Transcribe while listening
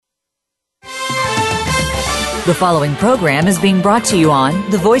The following program is being brought to you on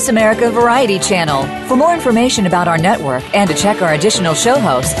the Voice America Variety Channel. For more information about our network and to check our additional show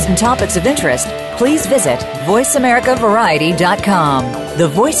hosts and topics of interest, please visit voiceamericavariety.com. The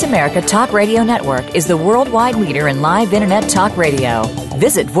Voice America Talk Radio Network is the worldwide leader in live Internet talk radio.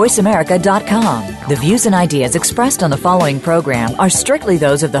 Visit voiceamerica.com. The views and ideas expressed on the following program are strictly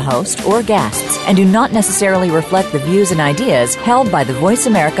those of the host or guests and do not necessarily reflect the views and ideas held by the Voice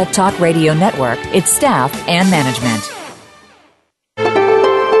America Talk Radio Network, its staff, and management.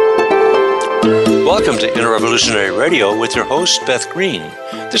 Welcome to Inner Revolutionary Radio with your host, Beth Green.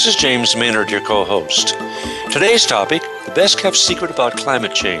 This is James Maynard, your co-host. Today's topic, the best-kept secret about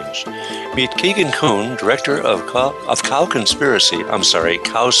climate change. Meet Keegan Kuhn, director of Cowspiracy,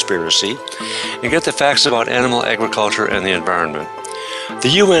 and get the facts about animal agriculture and the environment. The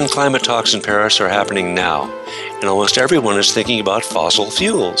UN climate talks in Paris are happening now, and almost everyone is thinking about fossil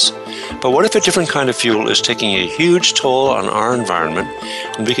fuels. But what if a different kind of fuel is taking a huge toll on our environment,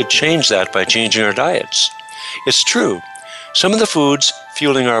 and we could change that by changing our diets? It's true. Some of the foods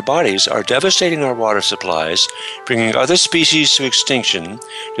fueling our bodies are devastating our water supplies, bringing other species to extinction,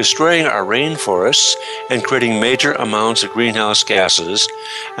 destroying our rainforests, and creating major amounts of greenhouse gases,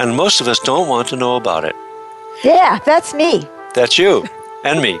 and most of us don't want to know about it. Yeah, that's me. That's you.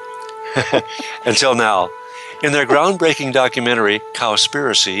 And me. Until now. In their groundbreaking documentary,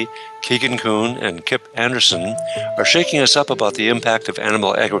 Cowspiracy, Keegan Kuhn and Kip Anderson are shaking us up about the impact of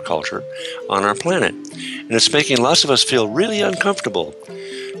animal agriculture on our planet, and it's making lots of us feel really uncomfortable.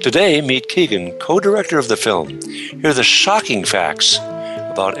 Today, meet Keegan, co-director of the film. Hear the shocking facts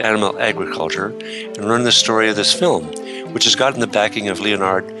about animal agriculture and learn the story of this film, which has gotten the backing of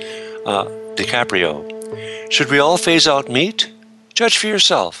Leonard DiCaprio. Should we all phase out meat? Judge for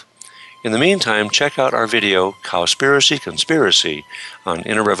yourself. In the meantime, check out our video, Cowspiracy Conspiracy, on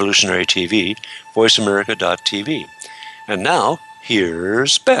Inner Revolutionary TV, voiceamerica.tv. And now,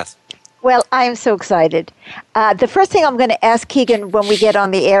 here's Beth. Well, I am so excited. The first thing I'm going to ask Keegan when we get on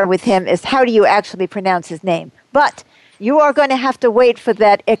the air with him is how do you actually pronounce his name? But you are going to have to wait for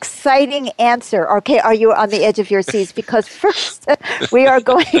that exciting answer. Okay, are you on the edge of your seats? Because first, we are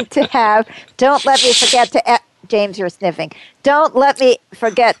going to have, don't let me forget to James, you're sniffing. Don't let me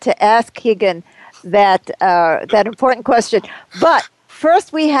forget to ask Keegan that important question. But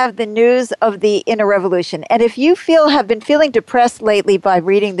first, we have the news of the Inner Revolution. And if you have been feeling depressed lately by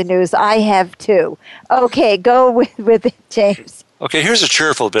reading the news, I have too. Okay, go with it, James. Okay, here's a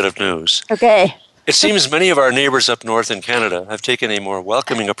cheerful bit of news. Okay. It seems many of our neighbors up north in Canada have taken a more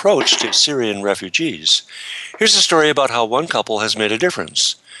welcoming approach to Syrian refugees. Here's a story about how one couple has made a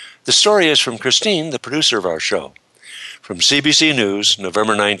difference. The story is from Christine, the producer of our show. From CBC News,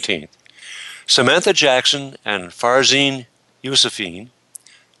 November 19th. Samantha Jackson and Farzine Yousafine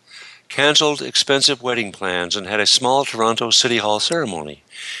canceled expensive wedding plans and had a small Toronto City Hall ceremony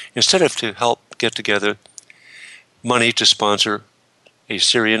instead of to help get together money to sponsor a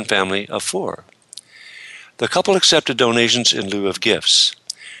Syrian family of 4. The couple accepted donations in lieu of gifts.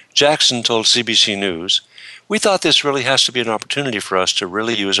 Jackson told CBC News, "We thought this really has to be an opportunity for us to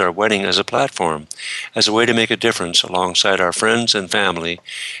really use our wedding as a platform, as a way to make a difference alongside our friends and family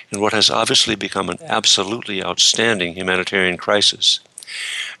in what has obviously become an absolutely outstanding humanitarian crisis."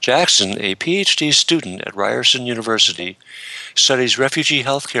 Jackson, a PhD student at Ryerson University, studies refugee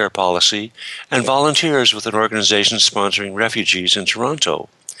healthcare policy and volunteers with an organization sponsoring refugees in Toronto.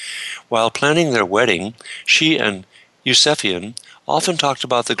 While planning their wedding, she and Yousafine often talked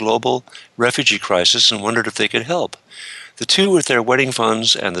about the global refugee crisis and wondered if they could help. The two, with their wedding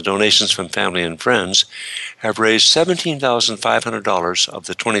funds and the donations from family and friends, have raised $17,500 of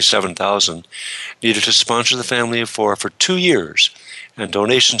the $27,000 needed to sponsor the family of 4 for 2 years, and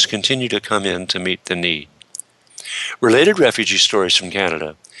donations continue to come in to meet the need. Related refugee stories from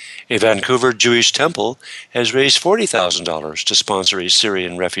Canada. A Vancouver Jewish temple has raised $40,000 to sponsor a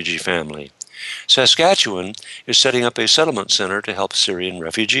Syrian refugee family. Saskatchewan is setting up a settlement center to help Syrian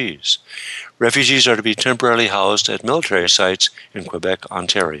refugees. Refugees are to be temporarily housed at military sites in Quebec,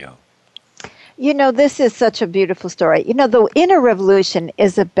 Ontario. You know, this is such a beautiful story. You know, the Inner Revolution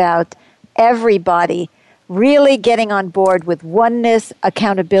is about everybody really getting on board with oneness,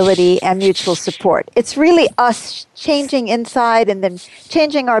 accountability, and mutual support. It's really us changing inside and then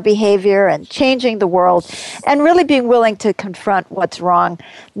changing our behavior and changing the world and really being willing to confront what's wrong,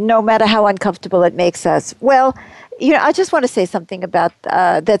 no matter how uncomfortable it makes us. Well, you know, I just want to say something about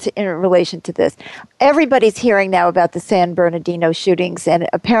that's in relation to this. Everybody's hearing now about the San Bernardino shootings, and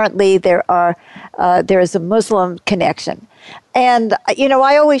apparently there is a Muslim connection. And,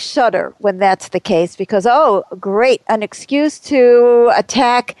 I always shudder when that's the case because, oh, great, an excuse to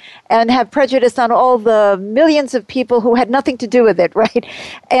attack and have prejudice on all the millions of people who had nothing to do with it, right?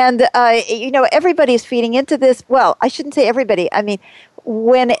 And, everybody's feeding into this. Well, I shouldn't say everybody. I mean,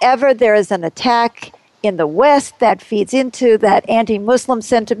 whenever there is an attack in the West, that feeds into that anti-Muslim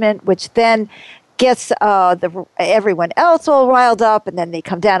sentiment, which then gets everyone else all riled up, and then they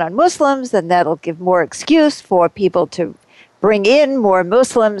come down on Muslims, and that'll give more excuse for people to bring in more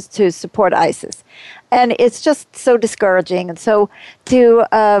Muslims to support ISIS. And it's just so discouraging. And so to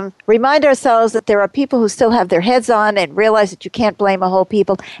remind ourselves that there are people who still have their heads on and realize that you can't blame a whole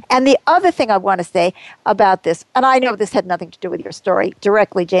people. And the other thing I want to say about this, and I know this had nothing to do with your story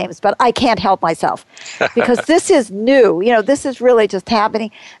directly, James, but I can't help myself because this is new. This is really just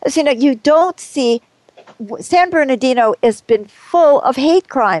happening. So, you don't see, San Bernardino has been full of hate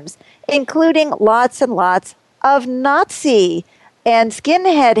crimes, including lots and lots of Nazi and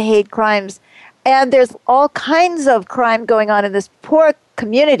skinhead hate crimes. And there's all kinds of crime going on in this poor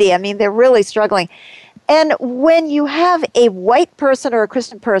community. I mean, they're really struggling. And when you have a white person or a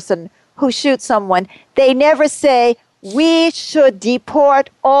Christian person who shoots someone, they never say, we should deport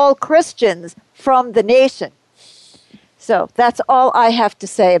all Christians from the nation. So that's all I have to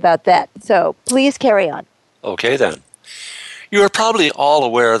say about that. So please carry on. Okay, then. You are probably all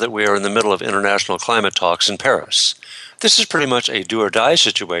aware that we are in the middle of international climate talks in Paris. This is pretty much a do-or-die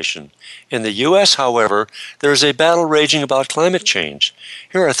situation. In the U.S., however, there is a battle raging about climate change.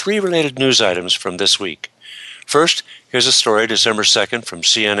 Here are 3 related news items from this week. First, here's a story December 2nd from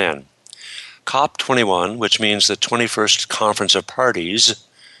CNN. COP21, which means the 21st Conference of Parties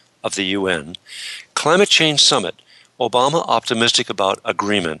of the UN, Climate Change Summit, Obama optimistic about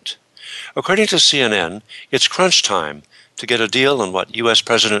agreement. According to CNN, it's crunch time to get a deal on what U.S.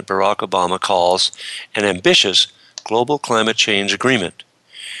 President Barack Obama calls an ambitious global climate change agreement.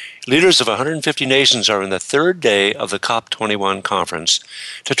 Leaders of 150 nations are in the 3rd day of the COP21 conference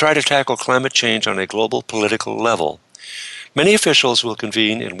to try to tackle climate change on a global political level. Many officials will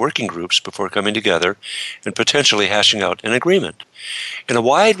convene in working groups before coming together and potentially hashing out an agreement. In a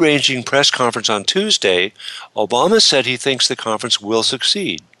wide-ranging press conference on Tuesday, Obama said he thinks the conference will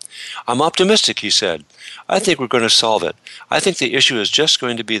succeed. I'm optimistic, he said. I think we're going to solve it. I think the issue is just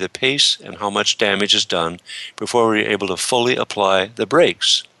going to be the pace and how much damage is done before we're able to fully apply the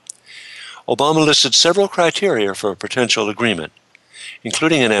brakes. Obama listed several criteria for a potential agreement,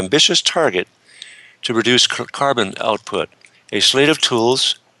 including an ambitious target to reduce carbon output, a slate of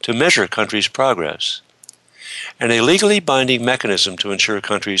tools to measure countries' progress, and a legally binding mechanism to ensure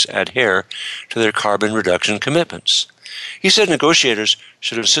countries adhere to their carbon reduction commitments. He said negotiators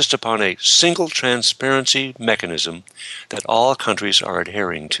should insist upon a single transparency mechanism that all countries are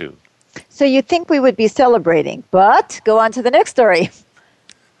adhering to. So you think we would be celebrating, but go on to the next story.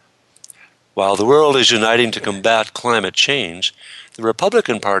 While the world is uniting to combat climate change, the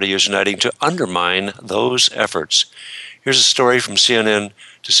Republican Party is uniting to undermine those efforts. Here's a story from CNN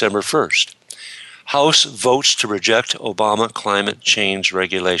December 1st. House votes to reject Obama climate change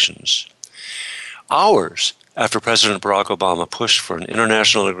regulations. Hours after President Barack Obama pushed for an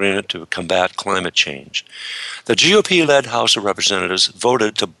international agreement to combat climate change, the GOP-led House of Representatives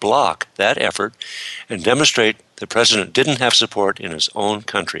voted to block that effort and demonstrate the president didn't have support in his own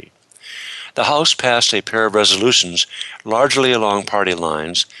country. The House passed a pair of resolutions, largely along party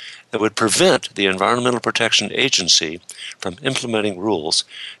lines, that would prevent the Environmental Protection Agency from implementing rules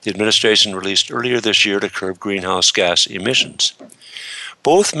the administration released earlier this year to curb greenhouse gas emissions.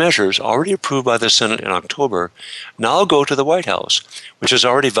 Both measures, already approved by the Senate in October, now go to the White House, which has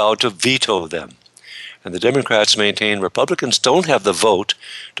already vowed to veto them. And the Democrats maintain Republicans don't have the vote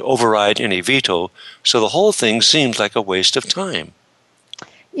to override any veto, so the whole thing seems like a waste of time.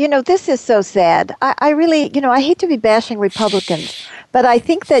 This is so sad. I really, I hate to be bashing Republicans, but I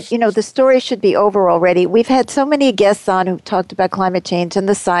think that, the story should be over already. We've had so many guests on who've talked about climate change and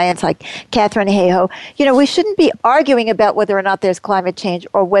the science, like Catherine Hayhoe. We shouldn't be arguing about whether or not there's climate change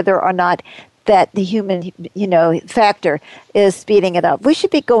or whether or not that the human, factor is speeding it up. We should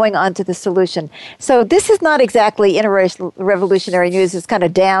be going on to the solution. So this is not exactly revolutionary news. It's kind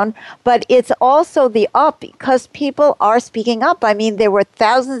of down, but it's also the up because people are speaking up. I mean, there were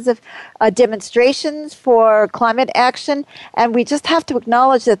thousands of demonstrations for climate action, and we just have to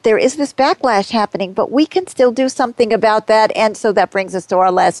acknowledge that there is this backlash happening, but we can still do something about that. And so that brings us to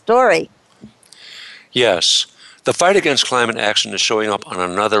our last story. Yes, the fight against climate action is showing up on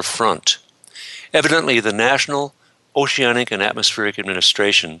another front. Evidently, the National Oceanic and Atmospheric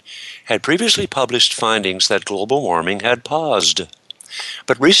Administration had previously published findings that global warming had paused.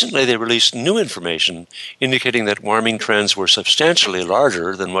 But recently they released new information indicating that warming trends were substantially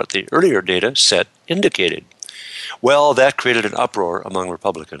larger than what the earlier data set indicated. Well, that created an uproar among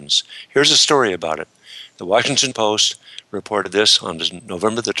Republicans. Here's a story about it. The Washington Post reported this on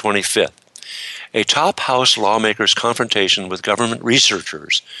November the 25th. A top House lawmaker's confrontation with government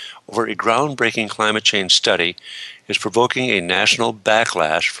researchers over a groundbreaking climate change study is provoking a national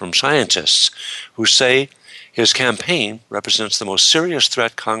backlash from scientists who say his campaign represents the most serious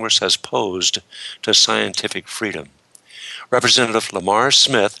threat Congress has posed to scientific freedom. Representative Lamar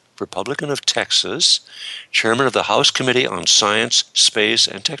Smith, Republican of Texas, chairman of the House Committee on Science, Space,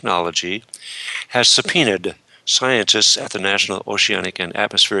 and Technology, has subpoenaed scientists at the National Oceanic and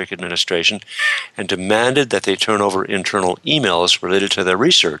Atmospheric Administration and demanded that they turn over internal emails related to their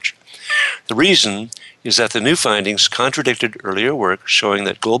research. The reason is that the new findings contradicted earlier work showing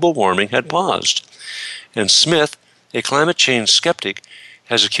that global warming had paused. And Smith, a climate change skeptic,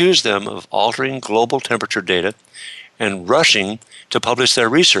 has accused them of altering global temperature data and rushing to publish their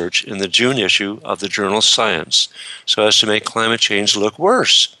research in the June issue of the journal Science so as to make climate change look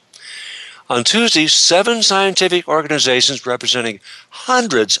worse. On Tuesday, 7 scientific organizations representing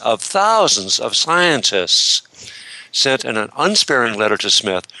hundreds of thousands of scientists sent an unsparing letter to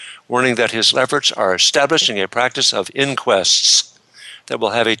Smith warning that his efforts are establishing a practice of inquests that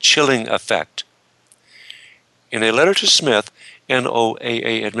will have a chilling effect. In a letter to Smith,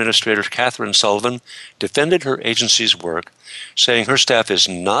 NOAA Administrator Catherine Sullivan defended her agency's work, saying her staff is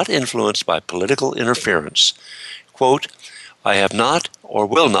not influenced by political interference. Quote, I have not or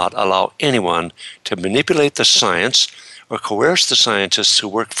will not allow anyone to manipulate the science or coerce the scientists who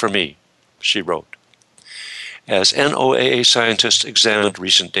work for me, she wrote. As NOAA scientists examined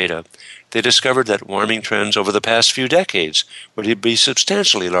recent data, they discovered that warming trends over the past few decades would be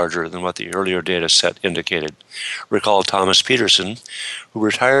substantially larger than what the earlier data set indicated. Recall Thomas Peterson, who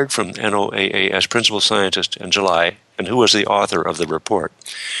retired from NOAA as principal scientist in July and who was the author of the report.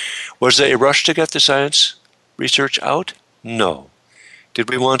 Was there a rush to get the science research out? No. Did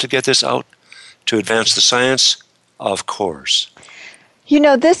we want to get this out to advance the science? Of course. You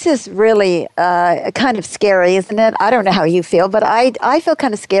know, this is really kind of scary, isn't it? I don't know how you feel, but I feel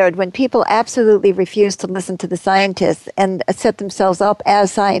kind of scared when people absolutely refuse to listen to the scientists and set themselves up as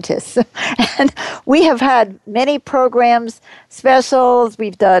scientists. And we have had many programs, specials,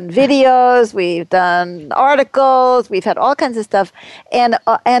 we've done videos, we've done articles, we've had all kinds of stuff. And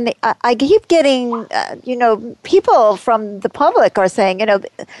I keep getting, people from the public are saying,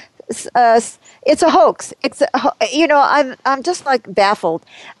 it's a hoax. I'm just like baffled,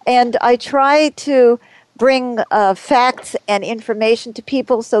 and I try to bring facts and information to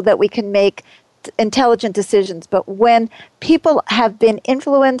people so that we can make intelligent decisions. But when people have been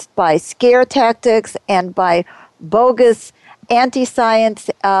influenced by scare tactics and by bogus anti-science,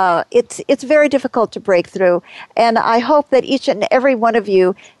 it's very difficult to break through. And I hope that each and every one of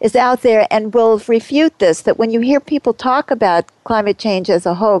you is out there and will refute this, that when you hear people talk about climate change as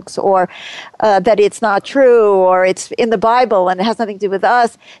a hoax or that it's not true or it's in the Bible and it has nothing to do with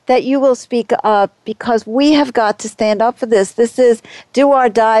us, that you will speak up, because we have got to stand up for this. This is do or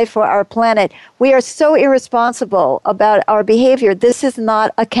die for our planet. We are so irresponsible about our behavior. This is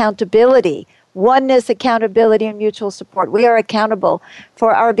not accountability. Oneness, accountability, and mutual support. We are accountable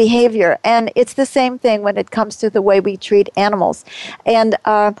for our behavior. And it's the same thing when it comes to the way we treat animals. And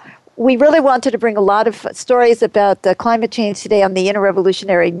we really wanted to bring a lot of stories about climate change today on the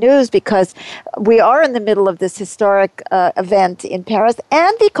Inter-Revolutionary News, because we are in the middle of this historic event in Paris,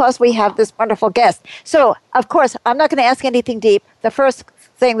 and because we have this wonderful guest. So, of course, I'm not going to ask anything deep. The first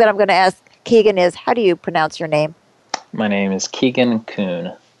thing that I'm going to ask Keegan is, how do you pronounce your name? My name is Keegan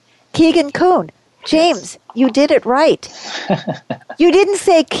Kuhn. Keegan Kuhn. James, you did it right. You didn't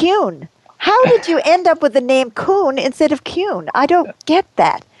say Kuhn. How did you end up with the name Kuhn instead of Kuhn? I don't get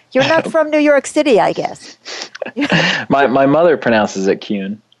that. You're not from New York City, I guess. My mother pronounces it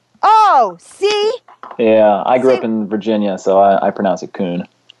Kuhn. Oh, see? Yeah, I grew up in Virginia, so I pronounce it Kuhn.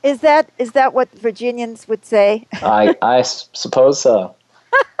 Is that what Virginians would say? I suppose so.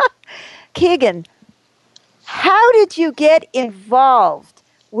 Keegan, how did you get involved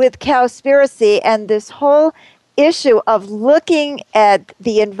with Cowspiracy and this whole issue of looking at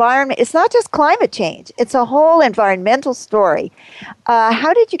the environment? It's not just climate change. It's a whole environmental story.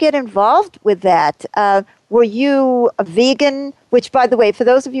 How did you get involved with that? Were you a vegan? Which, by the way, for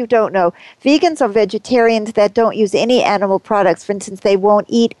those of you who don't know, vegans are vegetarians that don't use any animal products. For instance, they won't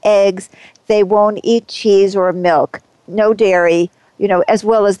eat eggs. They won't eat cheese or milk. No dairy. As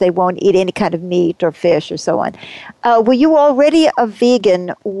well as they won't eat any kind of meat or fish or so on. Were you already a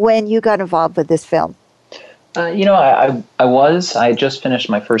vegan when you got involved with this film? I had just finished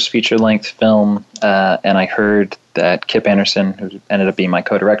my first feature-length film, and I heard that Kip Anderson, who ended up being my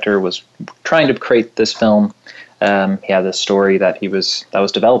co-director, was trying to create this film. He had this story that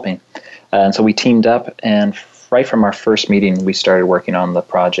was developing, and so we teamed up. And right from our first meeting, we started working on the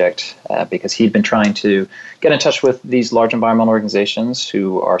project because he'd been trying to get in touch with these large environmental organizations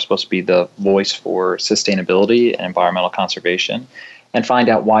who are supposed to be the voice for sustainability and environmental conservation, and find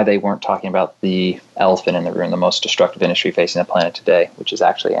out why they weren't talking about the elephant in the room, the most destructive industry facing the planet today, which is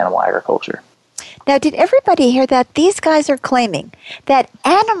actually animal agriculture. Now, did everybody hear that? These guys are claiming that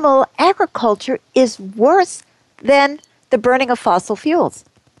animal agriculture is worse than the burning of fossil fuels.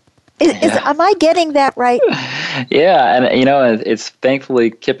 Am I getting that right? Yeah, and it's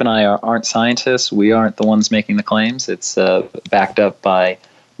thankfully Kip and I aren't scientists. We aren't the ones making the claims. It's backed up by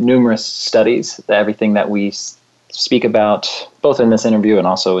numerous studies. Everything that we speak about, both in this interview and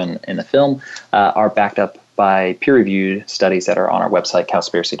also in the film, are backed up by peer-reviewed studies that are on our website,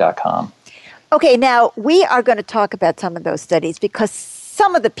 cowspiracy.com. Okay, now we are going to talk about some of those studies because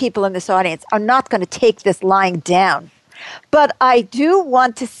some of the people in this audience are not going to take this lying down. But I do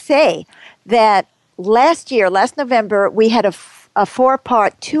want to say that last November, we had a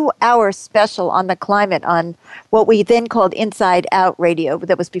 4-part, 2-hour special on the climate on what we then called Inside Out Radio.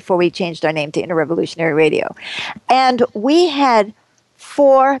 That was before we changed our name to Interrevolutionary Radio. And we had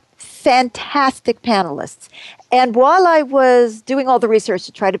 4 fantastic panelists. And while I was doing all the research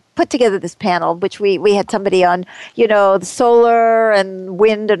to try to put together this panel, which we had somebody on, the solar and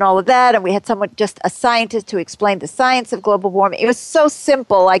wind and all of that, and we had someone, just a scientist, to explain the science of global warming. It was so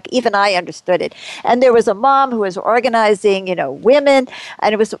simple, like even I understood it. And there was a mom who was organizing, women,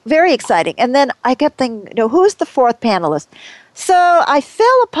 and it was very exciting. And then I kept thinking, who's the 4th panelist? So I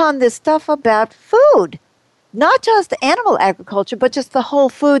fell upon this stuff about food. Not just animal agriculture, but just the whole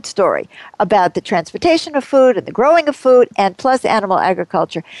food story about the transportation of food and the growing of food and plus animal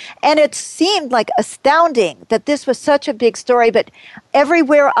agriculture. And it seemed like astounding that this was such a big story, but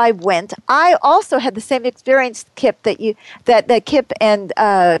everywhere I went, I also had the same experience, Kip, that Kip and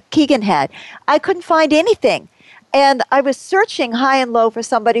Keegan had. I couldn't find anything. And I was searching high and low for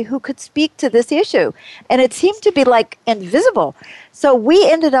somebody who could speak to this issue. And it seemed to be like invisible. So we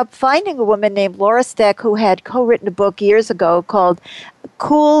ended up finding a woman named Laura Steck who had co-written a book years ago called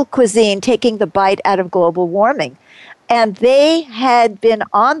Cool Cuisine, Taking the Bite Out of Global Warming. And they had been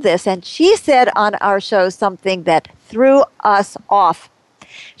on this. And she said on our show something that threw us off.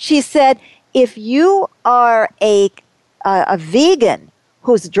 She said, if you are a vegan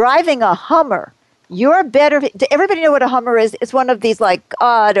who's driving a Hummer, you're better. Everybody know what a Hummer is? It's one of these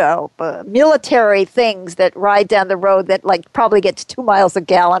military things that ride down the road that probably gets 2 miles a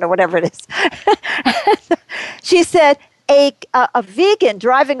gallon or whatever it is. She said a vegan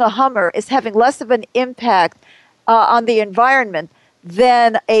driving a Hummer is having less of an impact on the environment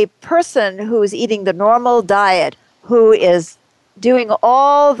than a person who is eating the normal diet, who is doing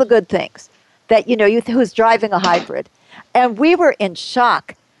all the good things, that who's driving a hybrid. And we were in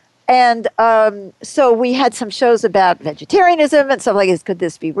shock. And so we had some shows about vegetarianism and stuff like this. Could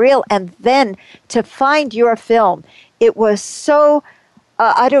this be real? And then to find your film, it was so,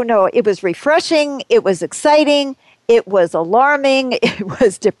 it was refreshing. It was exciting. It was alarming. It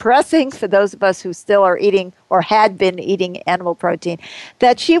was depressing for those of us who still are eating or had been eating animal protein,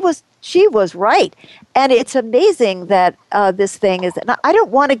 that she was right. And it's amazing that this thing is, and I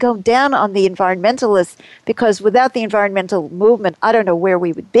don't want to go down on the environmentalists, because without the environmental movement, I don't know where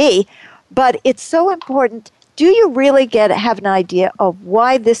we would be. But it's so important. Do you really have an idea of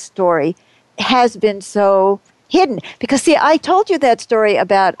why this story has been so hidden? Because, see, I told you that story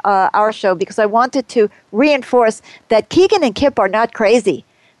about our show because I wanted to reinforce that Keegan and Kip are not crazy.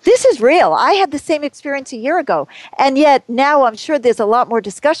 This is real. I had the same experience a year ago. And yet now I'm sure there's a lot more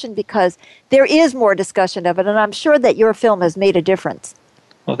discussion because there is more discussion of it. And I'm sure that your film has made a difference.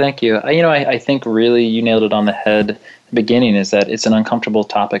 Well, thank you. I think really you nailed it on the head. The beginning is that it's an uncomfortable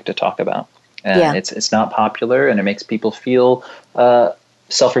topic to talk about. And it's not popular, and it makes people feel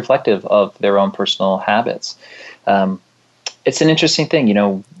self-reflective of their own personal habits. It's an interesting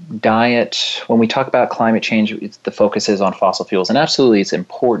thing, diet. When we talk about climate change, the focus is on fossil fuels. And absolutely, it's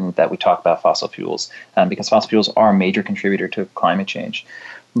important that we talk about fossil fuels because fossil fuels are a major contributor to climate change.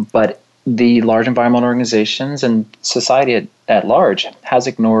 But the large environmental organizations and society at large has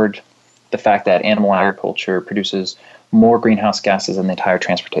ignored the fact that animal agriculture produces more greenhouse gases than the entire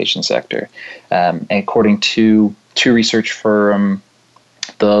transportation sector. And according to research from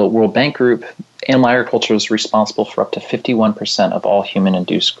the World Bank Group, animal agriculture is responsible for up to 51% of all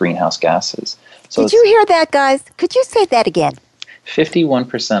human-induced greenhouse gases. So did you hear that, guys? Could you say that again?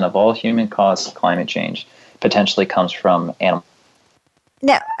 51% of all human-caused climate change. potentially comes from animals.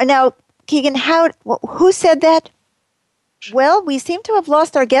 Now, Keegan, who said that? Well, we seem to have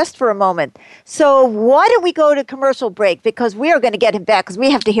lost our guest for a moment. So why don't we go to commercial break? Because we are going to get him back because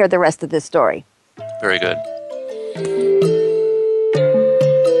we have to hear the rest of this story. Very good.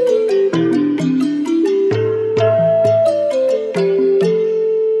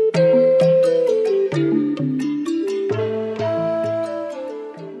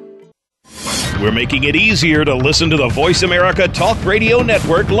 We're making it easier to listen to the Voice America Talk Radio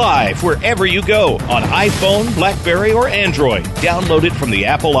Network live wherever you go on iPhone, BlackBerry, or Android. Download it from the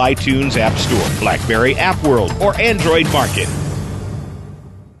Apple iTunes App Store, BlackBerry App World, or Android Market.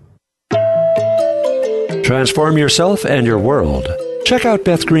 Transform yourself and your world. Check out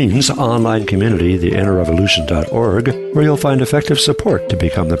Beth Green's online community, theinnerrevolution.org, where you'll find effective support to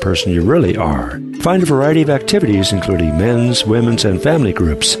become the person you really are. Find a variety of activities including men's, women's, and family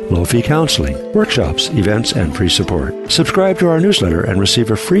groups, low-fee counseling, workshops, events, and free support. Subscribe to our newsletter and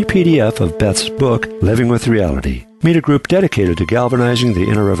receive a free PDF of Beth's book, Living with Reality. Meet a group dedicated to galvanizing the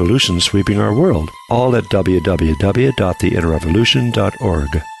inner revolution sweeping our world, all at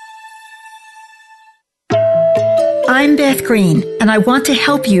www.theinnerrevolution.org. I'm Beth Green, and I want to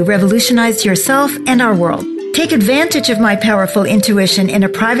help you revolutionize yourself and our world. Take advantage of my powerful intuition in a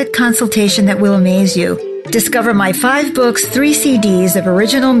private consultation that will amaze you. Discover my 5 books, 3 CDs of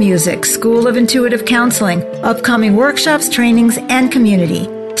original music, School of Intuitive Counseling, upcoming workshops, trainings, and community.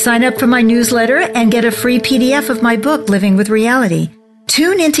 Sign up for my newsletter and get a free PDF of my book, Living with Reality.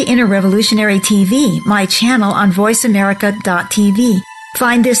 Tune into Inner Revolutionary TV, my channel on voiceamerica.tv.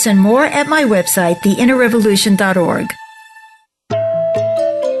 Find this and more at my website, theinnerrevolution.org.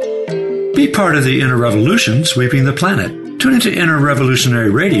 Be part of the Inner Revolution sweeping the planet. Tune into Inner Revolutionary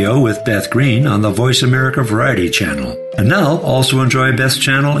Radio with Beth Green on the Voice America Variety Channel. And now also enjoy Beth's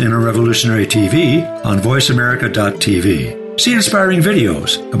channel, Inner Revolutionary TV, on voiceamerica.tv. See inspiring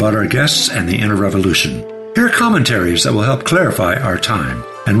videos about our guests and the Inner Revolution. Hear commentaries that will help clarify our time.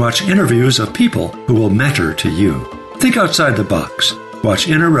 And watch interviews of people who will matter to you. Think outside the box. Watch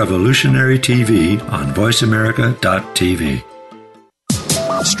Inner Revolutionary TV on voiceamerica.tv.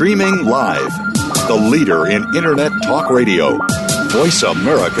 Streaming live, the leader in Internet talk radio,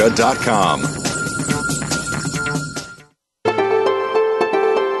 voiceamerica.com.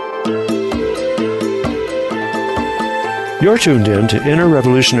 You're tuned in to Inner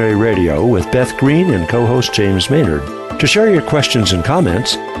Revolutionary Radio with Beth Green and co-host James Maynard. To share your questions and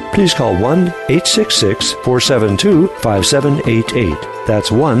comments, please call 1-866-472-5788. That's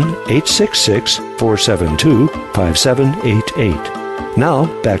 1-866-472-5788. Now,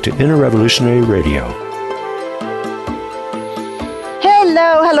 back to Inner Revolutionary Radio.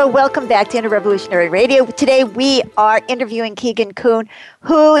 Hello. Welcome back to Inner Revolutionary Radio. Today we are interviewing Keegan Kuhn,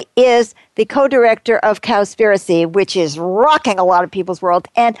 who is the co-director of Cowspiracy, which is rocking a lot of people's world.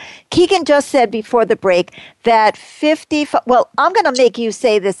 And Keegan just said before the break that I'm going to make you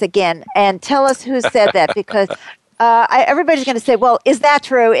say this again and tell us who said that because everybody's going to say, well, is that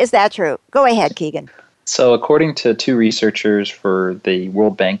true? Is that true? Go ahead, Keegan. So according to 2 researchers for the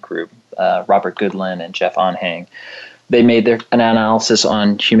World Bank Group, Robert Goodlin and Jeff Onhang, they made an analysis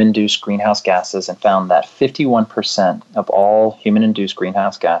on human-induced greenhouse gases and found that 51% of all human-induced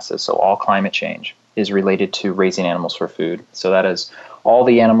greenhouse gases, so all climate change, is related to raising animals for food. So that is all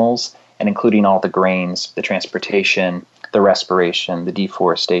the animals and including all the grains, the transportation, the respiration, the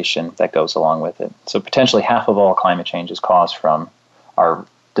deforestation that goes along with it. So potentially half of all climate change is caused from our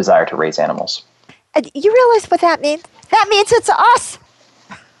desire to raise animals. You realize what that means? That means it's us.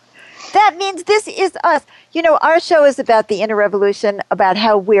 That means this is us. You know, our show is about the inner revolution, about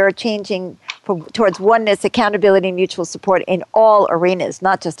how we're changing towards oneness, accountability, mutual support in all arenas,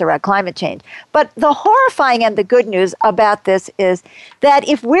 not just around climate change. But the horrifying and the good news about this is that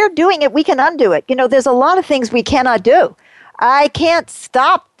if we're doing it, we can undo it. You know, there's a lot of things we cannot do. I can't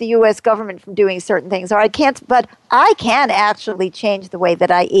stop the U.S. government from doing certain things, but I can actually change the way that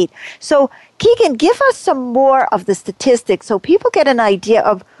I eat. So, Keegan, give us some more of the statistics so people get an idea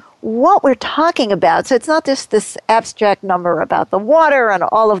of what we're talking about. So it's not just this abstract number about the water and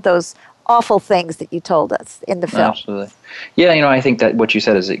all of those awful things that you told us in the film. Absolutely. Yeah, you know, I think that what you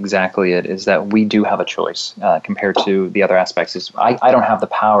said is exactly it, is that we do have a choice compared to the other aspects. I don't have the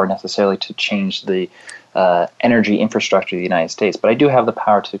power necessarily to change the energy infrastructure of the United States, but I do have the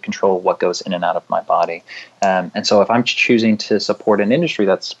power to control what goes in and out of my body. And so if I'm choosing to support an industry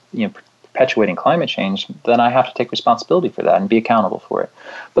that's, you know, perpetuating climate change, then I have to take responsibility for that and be accountable for it.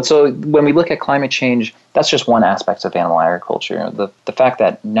 But so when we look at climate change, that's just one aspect of animal agriculture. The fact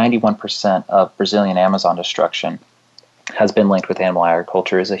that 91% of Brazilian Amazon destruction has been linked with animal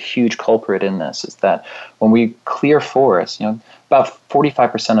agriculture is a huge culprit in this, is that when we clear forests, about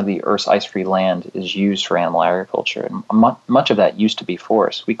 45% of the Earth's ice-free land is used for animal agriculture, and much of that used to be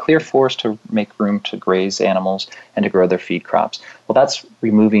forest. We clear forest to make room to graze animals and to grow their feed crops. Well, that's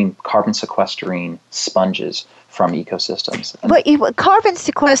removing carbon sequestering sponges from ecosystems. But carbon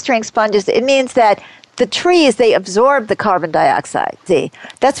sequestering sponges, it means that the trees, they absorb the carbon dioxide. See,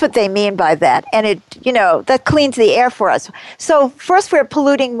 that's what they mean by that. And that cleans the air for us. So first we're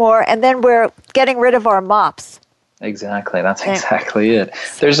polluting more, and then we're getting rid of our mops. Exactly. That's exactly it.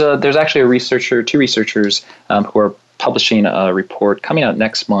 There's actually two researchers who are publishing a report coming out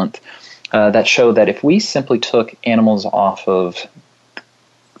next month that show that if we simply took animals off of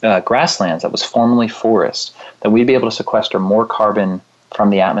grasslands that was formerly forest, that we'd be able to sequester more carbon from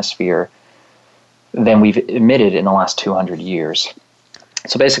the atmosphere than we've emitted in the last 200 years.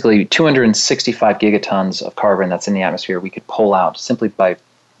 So basically, 265 gigatons of carbon that's in the atmosphere we could pull out simply by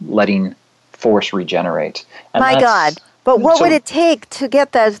letting forest regenerate. And My God. But what would it take to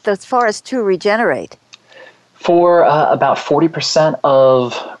get those forests to regenerate? For about 40%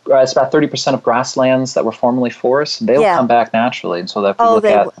 it's about 30% of grasslands that were formerly forests, they'll come back naturally. And so that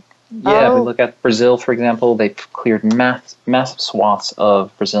if we look at Brazil, for example, they've cleared massive swaths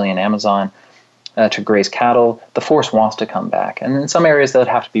of Brazilian Amazon to graze cattle. The forest wants to come back. And in some areas, they'll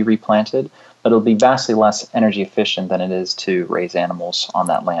have to be replanted, but it'll be vastly less energy efficient than it is to raise animals on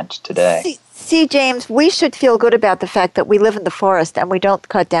that land today. See, James, we should feel good about the fact that we live in the forest and we don't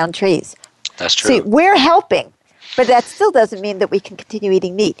cut down trees. That's true. See, we're helping, but that still doesn't mean that we can continue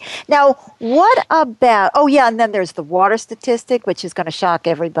eating meat. Now, what about, and then there's the water statistic, which is going to shock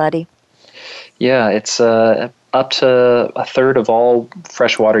everybody. Yeah, it's up to a third of all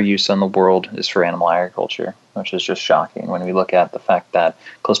freshwater use in the world is for animal agriculture, which is just shocking when we look at the fact that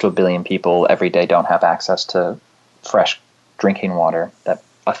close to 1 billion people every day don't have access to fresh drinking water, that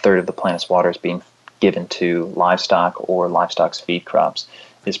a third of the planet's water is being given to livestock or livestock's feed crops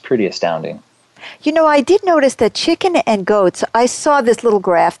is pretty astounding. I did notice that chicken and goats, I saw this little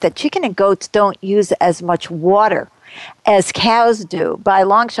graph that chicken and goats don't use as much water as cows do by a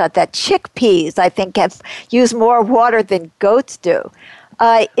long shot. That chickpeas, I think, have used more water than goats do.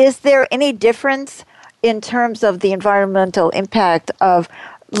 Is there any difference in terms of the environmental impact of,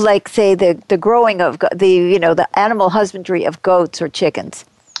 like, say, the growing of the animal husbandry of goats or chickens?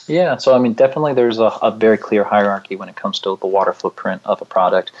 Yeah, so definitely there's a very clear hierarchy when it comes to the water footprint of a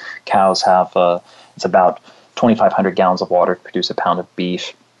product. Cows have it's about 2,500 gallons of water to produce a pound of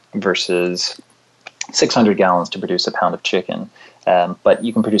beef versus 600 gallons to produce a pound of chicken. But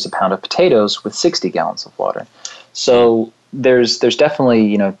you can produce a pound of potatoes with 60 gallons of water. So there's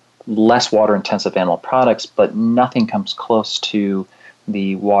definitely less water intensive animal products, but nothing comes close to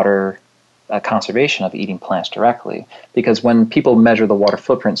the water conservation of eating plants directly. Because when people measure the water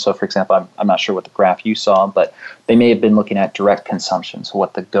footprint, so for example, I'm not sure what the graph you saw, but they may have been looking at direct consumption, so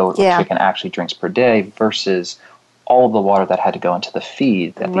what the goat or chicken actually drinks per day versus all of the water that had to go into the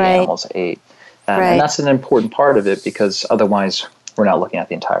feed that the animals ate. And that's an important part of it, because otherwise we're not looking at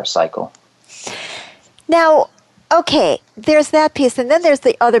the entire cycle. Now, okay, there's that piece, and then there's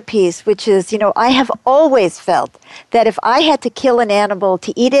the other piece, which is, I have always felt that if I had to kill an animal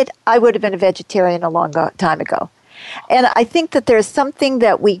to eat it, I would have been a vegetarian a long time ago. And I think that there's something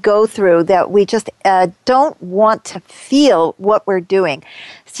that we go through that we just don't want to feel what we're doing.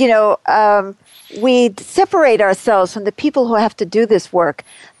 We separate ourselves from the people who have to do this work,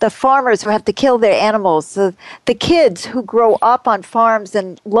 the farmers who have to kill their animals, the kids who grow up on farms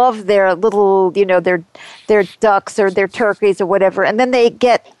and love their little, their ducks or their turkeys or whatever, and then they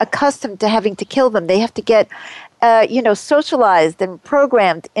get accustomed to having to kill them. They have to get, socialized and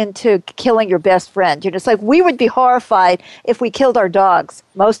programmed into killing your best friend. It's like we would be horrified if we killed our dogs,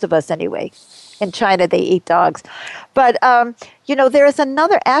 most of us anyway. In China, they eat dogs. But, there is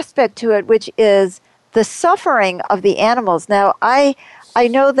another aspect to it, which is the suffering of the animals. Now, I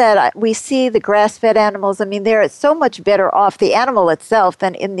know that we see the grass-fed animals. They're so much better off, the animal itself,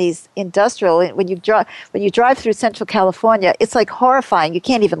 than in these industrial. When you drive through Central California, it's like horrifying. You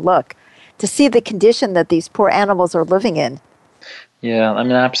can't even look to see the condition that these poor animals are living in. Yeah,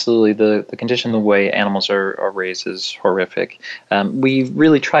 absolutely. The condition, the way animals are raised is horrific. We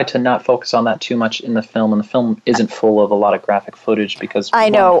really tried to not focus on that too much in the film, and the film isn't full of a lot of graphic footage because... I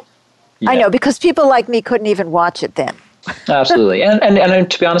know, because people like me couldn't even watch it then. Absolutely. And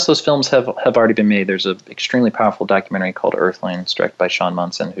to be honest, those films have already been made. There's an extremely powerful documentary called Earthlings, directed by Sean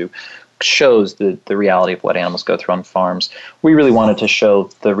Munson, who shows the reality of what animals go through on farms. We really wanted to show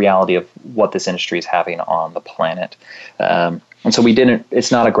the reality of what this industry is having on the planet. And so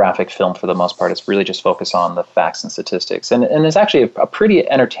it's not a graphic film for the most part. It's really just focused on the facts and statistics. And it's actually a pretty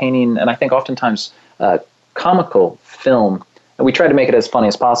entertaining and I think oftentimes comical film. And we try to make it as funny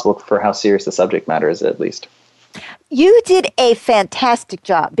as possible for how serious the subject matter is, at least. You did a fantastic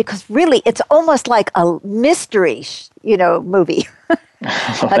job because really it's almost like a mystery, movie.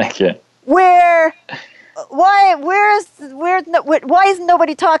 Thank you. Why isn't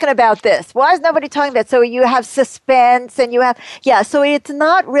nobody talking about this? Why is nobody talking about it? So you have suspense and so it's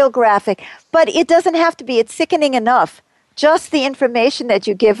not real graphic, but it doesn't have to be. It's sickening enough. Just the information that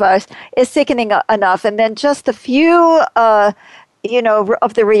you give us is sickening enough. And then just a few, of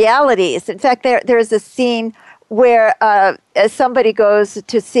the realities. In fact, there's a scene where somebody goes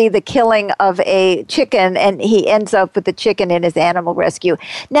to see the killing of a chicken, and he ends up with the chicken in his animal rescue.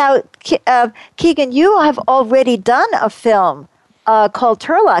 Now, Keegan, you have already done a film called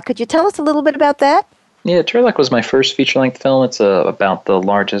Turlock. Could you tell us a little bit about that? Yeah, Turlock was my first feature-length film. It's about the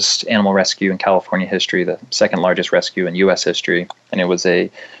largest animal rescue in California history, the second largest rescue in U.S. history, and it was a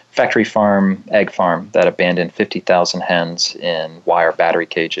factory farm, egg farm, that abandoned 50,000 hens in wire battery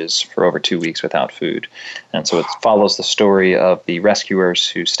cages for over 2 weeks without food. And so it follows the story of the rescuers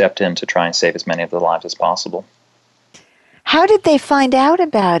who stepped in to try and save as many of the lives as possible. How did they find out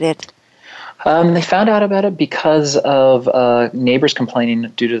about it? They found out about it because of neighbors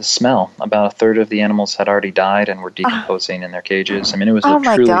complaining due to the smell. About a third of the animals had already died and were decomposing in their cages. I mean, it was a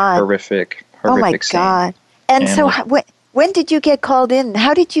truly horrific scene. God. And so when did you get called in?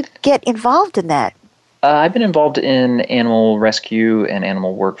 How did you get involved in that? I've been involved in animal rescue and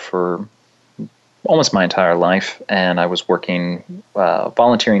animal work for almost my entire life, and I was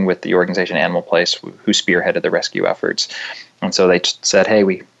volunteering with the organization Animal Place, who spearheaded the rescue efforts. And so they said, hey,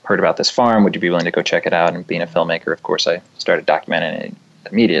 we heard about this farm. Would you be willing to go check it out? And being a filmmaker, of course, I started documenting it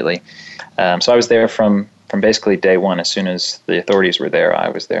immediately. So I was there from basically day one. As soon as the authorities were there, I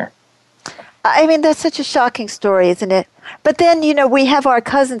was there. I mean, that's such a shocking story, isn't it? But then, we have our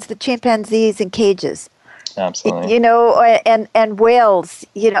cousins, the chimpanzees in cages. Absolutely. And whales.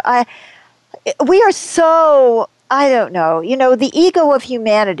 We are so, I don't know, the ego of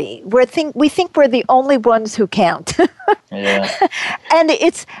humanity. We think we're the only ones who count. Yeah. And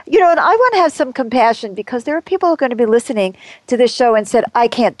it's, and I want to have some compassion because there are people who are going to be listening to this show and said, I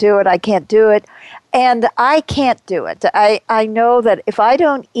can't do it. And I can't do it. I know that if I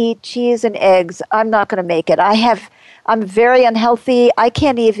don't eat cheese and eggs, I'm not going to make it. I'm very unhealthy. I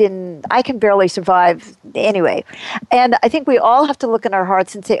can barely survive anyway. And I think we all have to look in our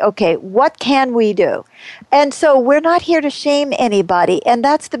hearts and say, okay, what can we do? And so we're not here to shame anybody. And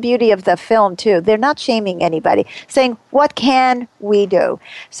that's the beauty of the film, too. They're not shaming anybody, saying, what can we do?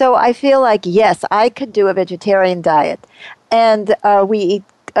 So I feel like, yes, I could do a vegetarian diet. And we eat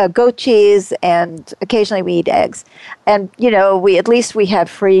goat cheese, and occasionally we eat eggs, and we have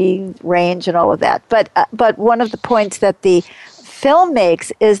free range and all of that. But one of the points that the film makes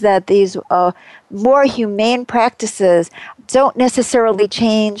is that these more humane practices don't necessarily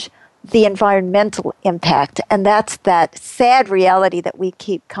change the environmental impact, and that's that sad reality that we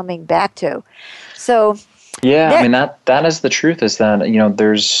keep coming back to. So. Yeah, I mean, that is the truth, is that,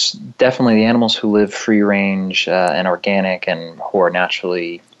 there's definitely the animals who live free range and organic and who are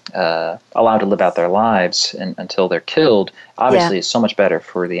naturally allowed to live out their lives until they're killed. Obviously, it's so much better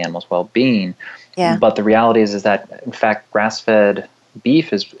for the animal's well-being. Yeah. But the reality is that, in fact, grass-fed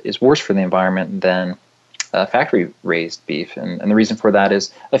beef is worse for the environment than factory-raised beef. And the reason for that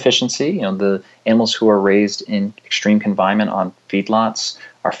is efficiency. The animals who are raised in extreme confinement on feedlots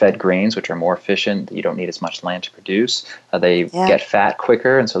are fed grains, which are more efficient. You don't need as much land to produce. They get fat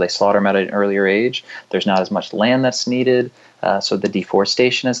quicker, and so they slaughter them at an earlier age. There's not as much land that's needed, so the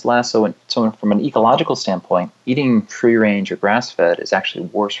deforestation is less. So from an ecological standpoint, eating free-range or grass-fed is actually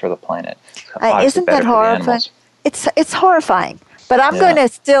worse for the planet. Isn't that horrifying? It's horrifying. But I'm going to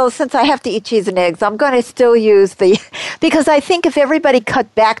still, since I have to eat cheese and eggs, I'm going to still use because I think if everybody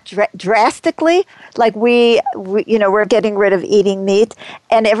cut back drastically, like we're getting rid of eating meat,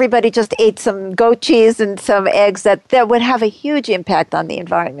 and everybody just ate some goat cheese and some eggs, that would have a huge impact on the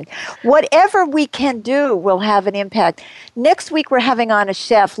environment. Whatever we can do will have an impact. Next week, we're having on a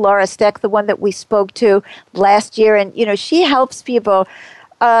chef, Laura Steck, the one that we spoke to last year, and, she helps people.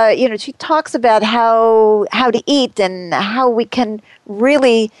 She talks about how to eat and how we can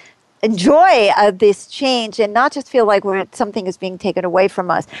really enjoy this change and not just feel like something is being taken away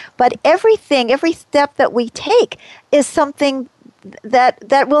from us. But every step that we take is something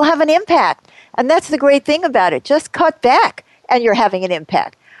that will have an impact. And that's the great thing about it. Just cut back and you're having an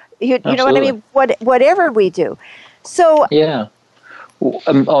impact. You know what I mean? Whatever we do. So yeah.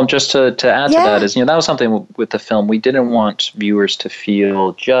 Just to add to that is, that was something with the film. We didn't want viewers to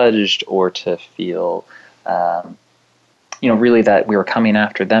feel judged or to feel, really that we were coming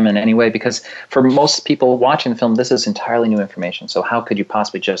after them in any way, because for most people watching the film, this is entirely new information. So how could you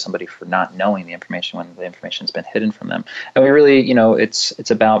possibly judge somebody for not knowing the information when the information's been hidden from them? And we really,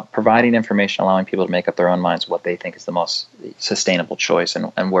 it's about providing information, allowing people to make up their own minds what they think is the most sustainable choice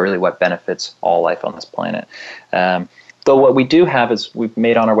and really what benefits all life on this planet. Though what we do have is we've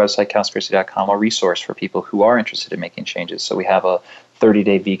made on our website, cowspiracy.com, a resource for people who are interested in making changes. So we have a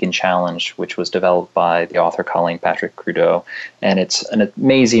 30-day vegan challenge, which was developed by the author Colleen Patrick Trudeau. And it's an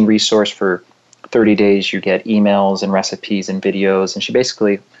amazing resource for 30 days. You get emails and recipes and videos. And she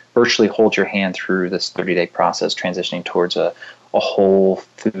basically virtually holds your hand through this 30-day process, transitioning towards a whole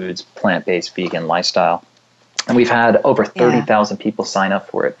foods, plant-based vegan lifestyle. And we've had over 30,000 people sign up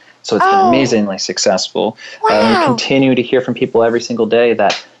for it. So it's been amazingly successful. Wow. We continue to hear from people every single day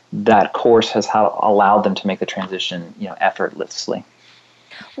that course has allowed them to make the transition, effortlessly.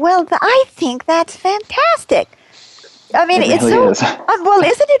 Well, I think that's fantastic. I mean, it really is. Well,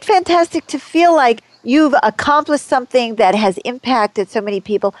 isn't it fantastic to feel like you've accomplished something that has impacted so many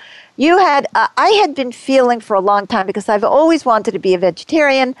people? I had been feeling for a long time, because I've always wanted to be a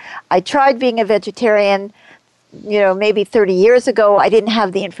vegetarian. I tried being a vegetarian, maybe 30 years ago. I didn't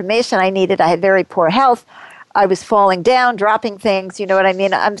have the information I needed. I had very poor health. I was falling down, dropping things, you know what I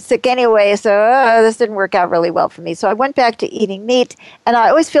mean? I'm sick anyway, so this didn't work out really well for me. So I went back to eating meat, and I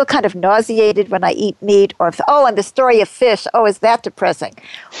always feel kind of nauseated when I eat meat. And the story of fish, is that depressing?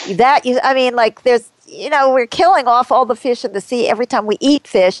 There's, we're killing off all the fish in the sea every time we eat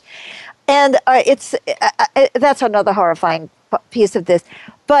fish. And that's another horrifying piece of this.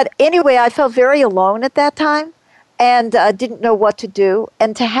 But anyway, I felt very alone at that time and didn't know what to do.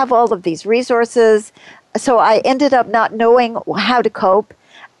 And to have all of these resources, so I ended up not knowing how to cope.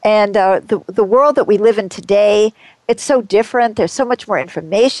 And the world that we live in today, it's so different. There's so much more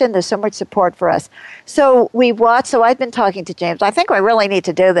information. There's so much support for us. So I've been talking to James. I think I really need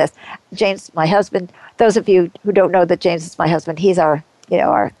to do this. James, my husband, those of you who don't know that James is my husband, he's our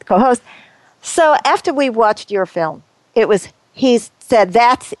co-host. So after we watched your film, he said,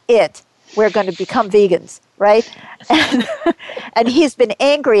 that's it. We're going to become vegans, right? And he's been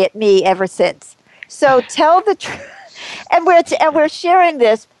angry at me ever since. So tell the truth. And we're sharing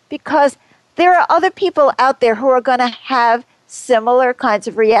this because there are other people out there who are going to have similar kinds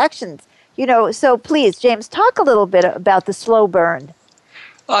of reactions. So please, James, talk a little bit about the slow burn.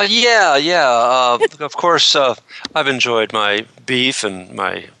 Of course, I've enjoyed my beef and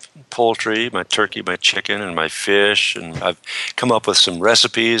my poultry, my turkey, my chicken, and my fish, and I've come up with some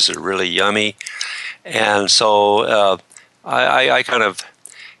recipes that are really yummy. And so I kind of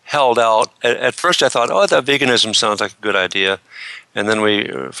held out. At first I thought, that veganism sounds like a good idea. And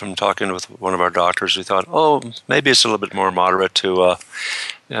then from talking with one of our doctors, we thought, maybe it's a little bit more moderate to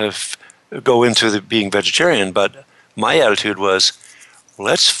go into being vegetarian. But my attitude was,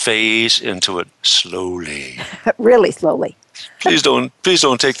 let's phase into it slowly. Really slowly. Please don't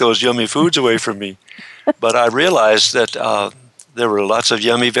take those yummy foods away from me. But I realized that there were lots of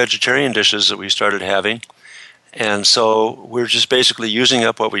yummy vegetarian dishes that we started having. And so we're just basically using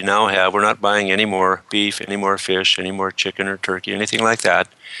up what we now have. We're not buying any more beef, any more fish, any more chicken or turkey, anything like that.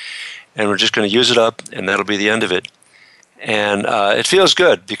 And we're just going to use it up, and that'll be the end of it. And it feels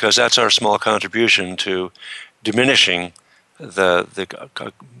good because that's our small contribution to diminishing the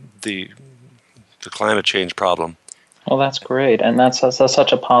climate change problem. Well, that's great, and that's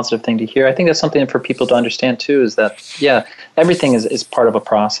such a positive thing to hear. I think that's something for people to understand too, is that, everything is part of a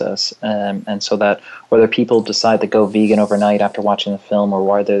process, and so that whether people decide to go vegan overnight after watching the film or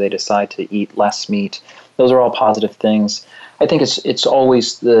whether they decide to eat less meat, those are all positive things. I think it's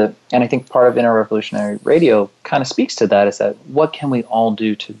always and I think part of Inner Revolutionary Radio kind of speaks to that, is that what can we all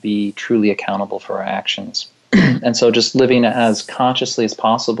do to be truly accountable for our actions? And so just living as consciously as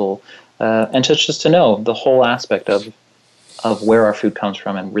possible, and just to know the whole aspect of where our food comes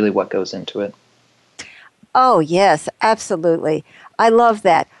from and really what goes into it. Oh, yes, absolutely. I love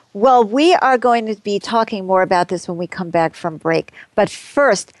that. Well, we are going to be talking more about this when we come back from break. But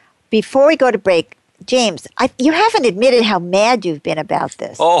first, before we go to break, James, you haven't admitted how mad you've been about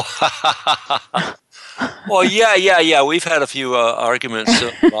this. Oh, well, yeah. We've had a few arguments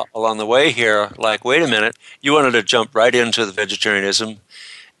along the way here. Like, wait a minute, you wanted to jump right into the vegetarianism.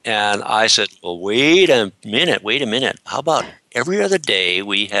 And I said, well, wait a minute. How about every other day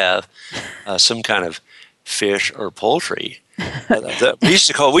we have some kind of fish or poultry? We used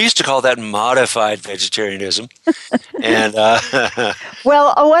to call that modified vegetarianism. And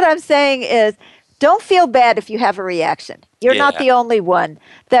well, what I'm saying is, don't feel bad if you have a reaction. You're not the only one.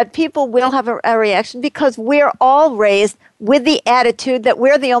 That people will have a reaction because we're all raised with the attitude that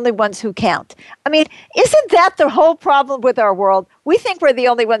we're the only ones who count. I mean, isn't that the whole problem with our world? We think we're the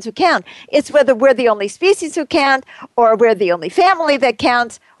only ones who count. It's whether we're the only species who count, or we're the only family that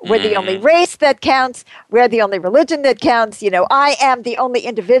counts, we're the only race that counts, we're the only religion that counts. I am the only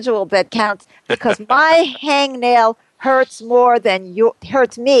individual that counts because my hangnail hurts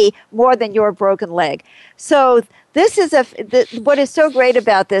me more than your broken leg. So this is what is so great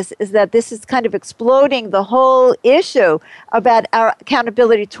about this is that this is kind of exploding the whole issue about our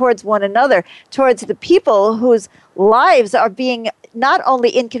accountability towards one another, towards the people whose lives are being not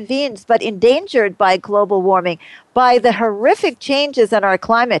only inconvenienced but endangered by global warming, by the horrific changes in our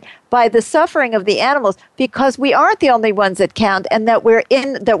climate, by the suffering of the animals, because we aren't the only ones that count, and that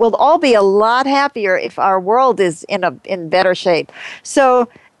we'll all be a lot happier if our world is in better shape. So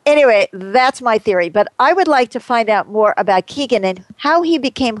anyway, that's my theory. But I would like to find out more about Keegan and how he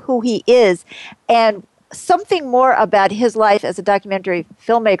became who he is, and something more about his life as a documentary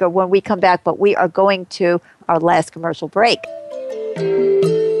filmmaker when we come back. But we are going to our last commercial break.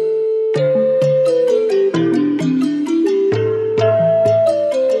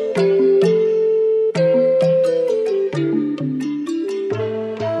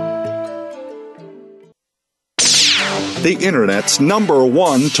 The Internet's number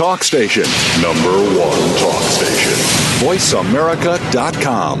one talk station. Number one talk station.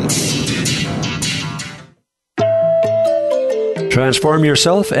 VoiceAmerica.com. Transform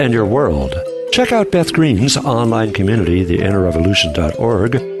yourself and your world. Check out Beth Green's online community,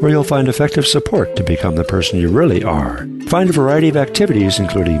 theinnerrevolution.org, where you'll find effective support to become the person you really are. Find a variety of activities,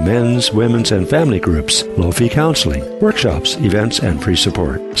 including men's, women's, and family groups, low-fee counseling, workshops, events, and free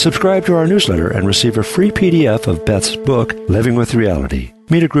support. Subscribe to our newsletter and receive a free PDF of Beth's book, Living with Reality.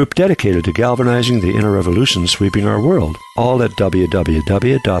 Meet a group dedicated to galvanizing the inner revolution sweeping our world, all at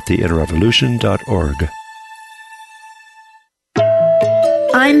www.theinnerrevolution.org.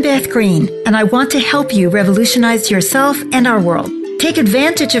 I'm Beth Green, and I want to help you revolutionize yourself and our world. Take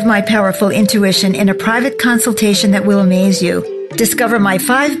advantage of my powerful intuition in a private consultation that will amaze you. Discover my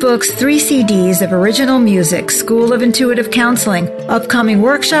 5 books, 3 CDs of original music, School of Intuitive Counseling, upcoming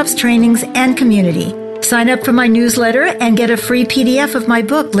workshops, trainings, and community. Sign up for my newsletter and get a free PDF of my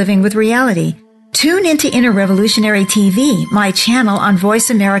book, Living with Reality. Tune into Inner Revolutionary TV, my channel on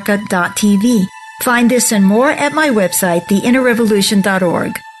voiceamerica.tv. Find this and more at my website,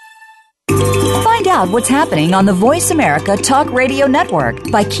 theinnerrevolution.org. Find out what's happening on the Voice America Talk Radio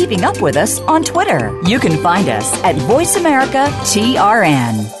Network by keeping up with us on Twitter. You can find us at Voice America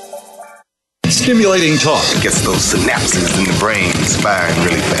TRN. Stimulating talk. It gets those synapses in the brain firing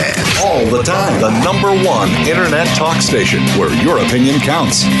really fast. All the time. The number one Internet talk station where your opinion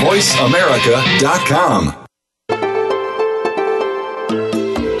counts. VoiceAmerica.com.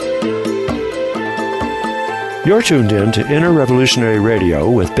 You're tuned in to Inner Revolutionary Radio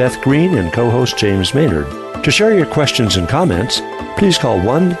with Beth Green and co-host James Maynard. To share your questions and comments, please call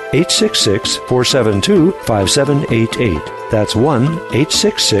 1-866-472-5788. That's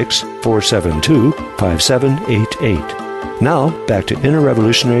 1-866-472-5788. Now, back to Inner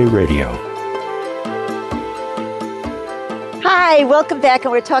Revolutionary Radio. Hi, welcome back,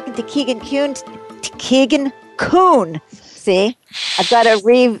 and we're talking to Keegan Kuhn. Keegan Kuhn. See, I've got to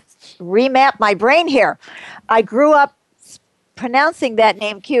remap my brain here. I grew up pronouncing that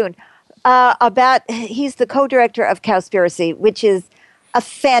name Kuhn. He's the co-director of Cowspiracy, which is a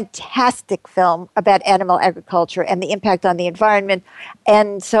fantastic film about animal agriculture and the impact on the environment.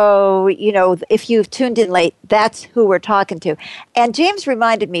 And so, if you've tuned in late, that's who we're talking to. And James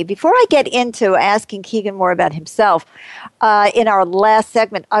reminded me, before I get into asking Keegan more about himself, in our last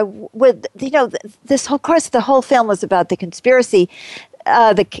segment, the whole film was about the conspiracy,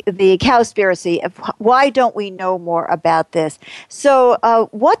 the Cowspiracy. Why don't we know more about this? So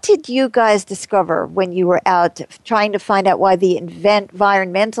what did you guys discover when you were out trying to find out why the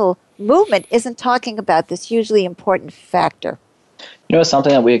environmental movement isn't talking about this hugely important factor?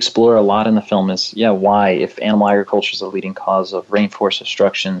 Something that we explore a lot in the film is, why, if animal agriculture is the leading cause of rainforest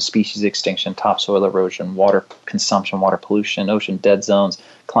destruction, species extinction, topsoil erosion, water consumption, water pollution, ocean dead zones,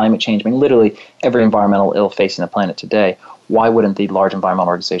 climate change, literally every environmental ill facing the planet today, why wouldn't the large environmental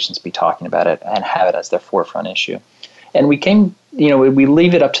organizations be talking about it and have it as their forefront issue? And we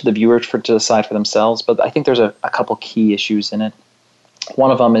leave it up to the viewers to decide for themselves, but I think there's a couple key issues in it.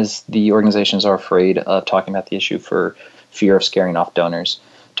 One of them is the organizations are afraid of talking about the issue for fear of scaring off donors.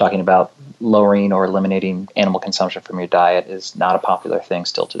 Talking about lowering or eliminating animal consumption from your diet is not a popular thing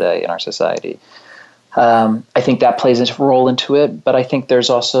still today in our society. I think that plays a role into it, but I think there's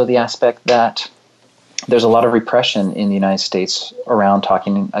also the aspect that there's a lot of repression in the United States around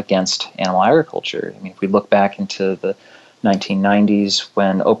talking against animal agriculture. I mean, if we look back into the 1990s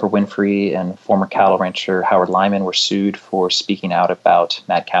when Oprah Winfrey and former cattle rancher Howard Lyman were sued for speaking out about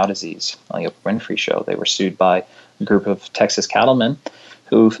mad cow disease on the Oprah Winfrey Show. They were sued by a group of Texas cattlemen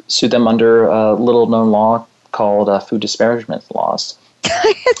who sued them under a little-known law called food disparagement laws.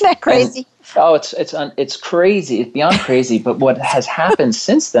 Isn't that crazy? It's crazy. It's beyond crazy. But what has happened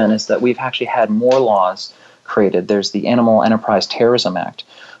since then is that we've actually had more laws created. There's the Animal Enterprise Terrorism Act,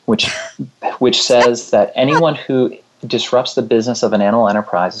 which says that anyone who disrupts the business of an animal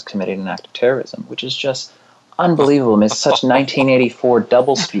enterprise is committing an act of terrorism, which is just unbelievable. I mean, it's such 1984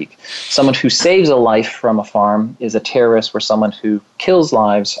 doublespeak. Someone who saves a life from a farm is a terrorist, where someone who kills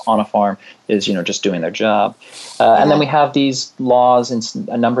lives on a farm is, just doing their job. And then we have these laws in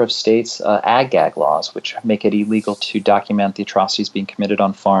a number of states, ag-gag laws, which make it illegal to document the atrocities being committed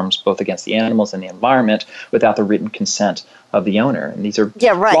on farms, both against the animals and the environment, without the written consent of the owner. And these are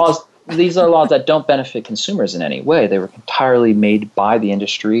laws. These are laws that don't benefit consumers in any way. They were entirely made by the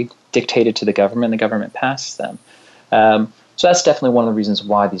industry, dictated to the government. The government passes them. So that's definitely one of the reasons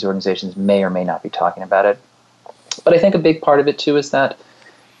why these organizations may or may not be talking about it. But I think a big part of it, too, is that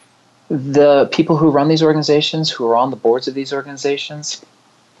the people who run these organizations, who are on the boards of these organizations,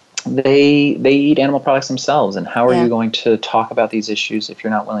 they eat animal products themselves. And how are you going to talk about these issues if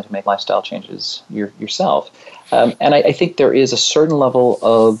you're not willing to make lifestyle changes yourself? And I think there is a certain level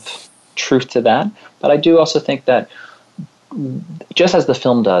of truth to that. But I do also think that, just as the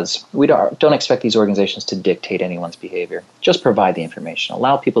film does, we don't expect these organizations to dictate anyone's behavior. Just provide the information.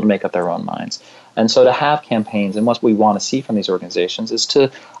 Allow people to make up their own minds. And so to have campaigns, and what we want to see from these organizations, is to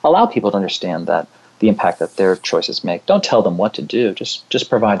allow people to understand that the impact that their choices make. Don't tell them what to do. Just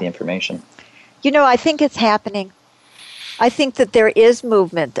provide the information. I think it's happening. I think that there is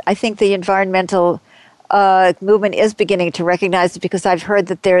movement. I think the environmental movement is beginning to recognize it, because I've heard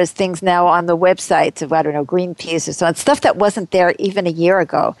that there is things now on the websites of, Greenpeace or so on, stuff that wasn't there even a year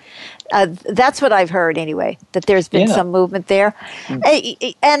ago. That's what I've heard anyway, that there's been some movement there. And,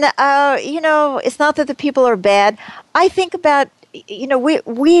 it's not that the people are bad. I think about,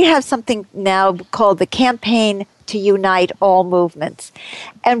 we have something now called the Campaign to Unite All Movements.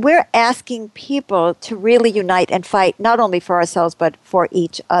 And we're asking people to really unite and fight, not only for ourselves, but for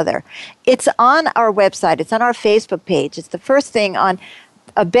each other. It's on our website. It's on our Facebook page. It's the first thing on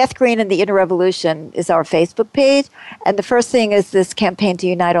Beth Green and the Inner Revolution is our Facebook page. And the first thing is this Campaign to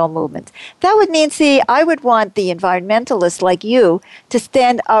Unite All Movements. That would mean, I would want the environmentalists like you to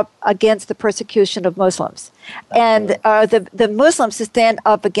stand up against the persecution of Muslims. And the Muslims to stand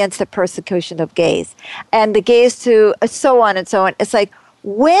up against the persecution of gays. And the gays to so on and so on. It's like,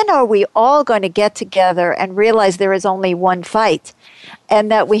 when are we all going to get together and realize there is only one fight? And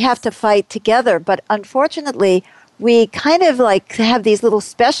that we have to fight together. But unfortunately, we kind of like have these little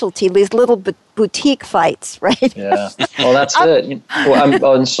these little boutique fights, right? Yeah. Well, that's it.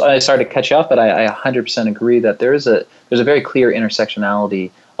 I'm sorry to cut you off, but I 100% agree that there's a very clear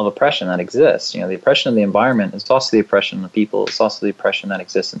intersectionality of oppression that exists. The oppression of the environment is also the oppression of people. It's also the oppression that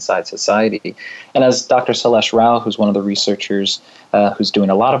exists inside society. And as Dr. Sailesh Rao, who's one of the researchers who's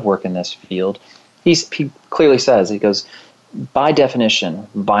doing a lot of work in this field, he clearly says, he goes, by definition,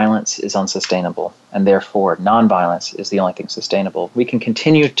 violence is unsustainable, and therefore nonviolence is the only thing sustainable. We can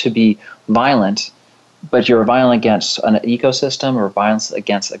continue to be violent, but you're violent against an ecosystem or violence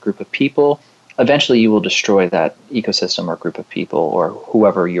against a group of people. Eventually, you will destroy that ecosystem or group of people or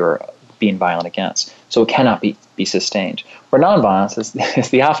whoever you're being violent against. So it cannot be sustained. Where nonviolence is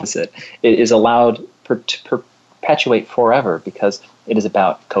the opposite. It is allowed to perpetuate forever because it is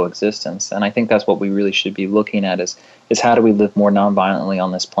about coexistence. And I think that's what we really should be looking at is how do we live more nonviolently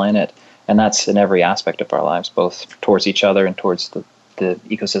on this planet? And that's in every aspect of our lives, both towards each other and towards the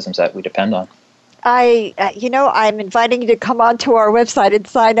ecosystems that we depend on. I'm inviting you to come onto our website and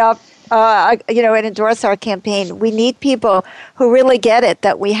sign up, and endorse our campaign. We need people who really get it,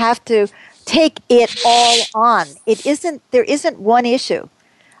 that we have to take it all on. There isn't one issue.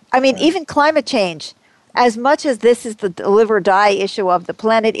 I mean, even climate change, as much as this is the live or die issue of the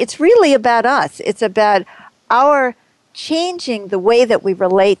planet, it's really about us. It's about our changing the way that we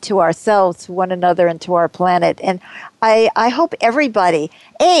relate to ourselves, to one another, and to our planet. And I hope everybody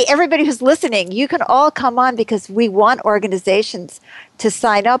who's listening, you can all come on, because we want organizations to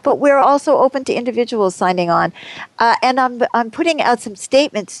sign up, but we're also open to individuals signing on. And I'm putting out some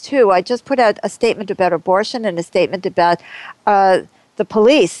statements too. I just put out a statement about abortion and a statement about the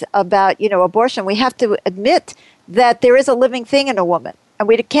police about, abortion. We have to admit that there is a living thing in a woman. And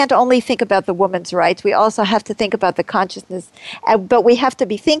we can't only think about the woman's rights. We also have to think about the consciousness. But we have to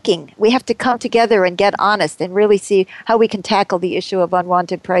be thinking. We have to come together and get honest and really see how we can tackle the issue of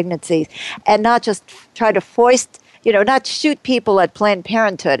unwanted pregnancies and not just try to foist, not shoot people at Planned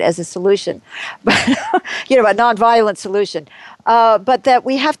Parenthood as a solution, but, a nonviolent solution. But that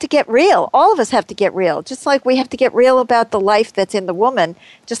we have to get real. All of us have to get real. Just like we have to get real about the life that's in the woman,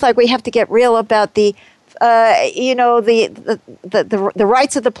 just like we have to get real about the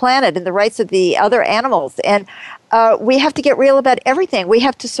rights of the planet and the rights of the other animals. And we have to get real about everything. We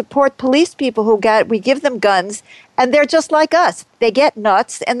have to support police people we give them guns, and they're just like us. They get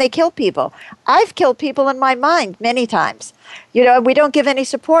nuts and they kill people. I've killed people in my mind many times. We don't give any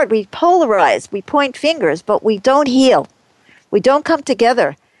support. We polarize. We point fingers, but we don't heal. We don't come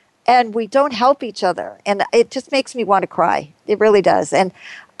together, and we don't help each other. And it just makes me want to cry. It really does. And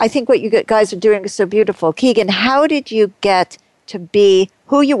I think what you guys are doing is so beautiful. Keegan, how did you get to be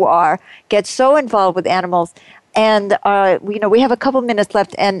who you are, get so involved with animals? And, we have a couple minutes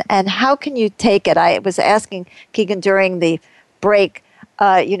left, and how can you take it? I was asking Keegan during the break,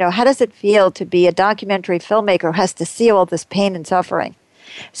 how does it feel to be a documentary filmmaker who has to see all this pain and suffering?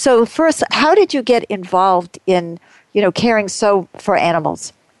 So first, how did you get involved in, caring so for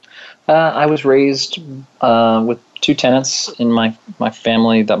animals? I was raised with two tenets in my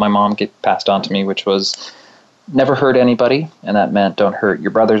family that my mom passed on to me, which was never hurt anybody, and that meant don't hurt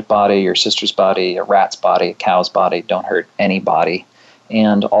your brother's body, your sister's body, a rat's body, a cow's body, don't hurt anybody,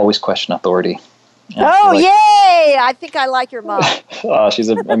 and always question authority. And yay! I think I like your mom. Oh, she's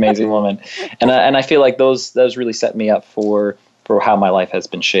an amazing woman. And I feel like those really set me up for how my life has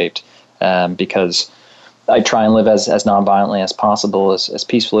been shaped, because I try and live as nonviolently as possible, as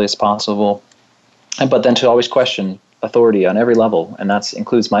peacefully as possible, but then to always question authority on every level, and that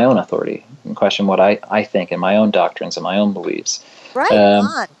includes my own authority, and question what I think and my own doctrines and my own beliefs. Right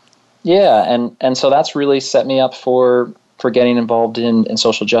on. Yeah, and so that's really set me up for getting involved in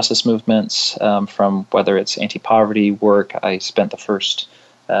social justice movements, from whether it's anti-poverty work. I spent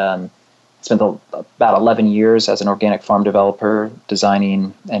about 11 years as an organic farm developer,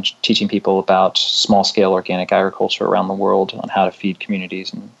 designing and teaching people about small-scale organic agriculture around the world, on how to feed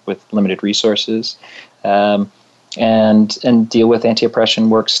communities with limited resources, and deal with anti-oppression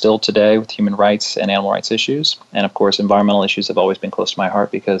work still today with human rights and animal rights issues. And of course, environmental issues have always been close to my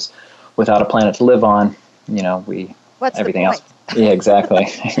heart, because without a planet to live on, What's everything the point? else. Yeah, exactly.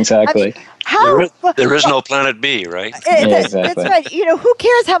 There is no planet B, right? Exactly. That's right. Who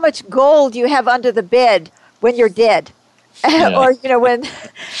cares how much gold you have under the bed when you're dead? Yeah. Or, when,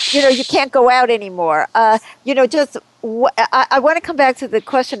 you can't go out anymore. I want to come back to the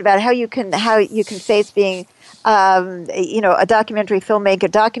question about how you can face being, a documentary filmmaker,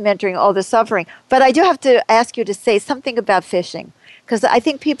 documenting all the suffering. But I do have to ask you to say something about fishing, because I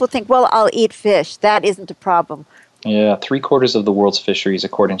think people think, well, I'll eat fish. That isn't a problem. Yeah, 3/4 of the world's fisheries,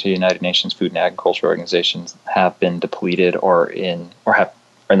 according to the United Nations Food and Agriculture Organizations, have been depleted or are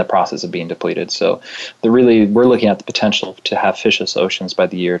in the process of being depleted. So we're looking at the potential to have fishless oceans by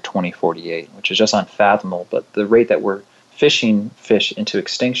the year 2048, which is just unfathomable. But the rate that we're fishing fish into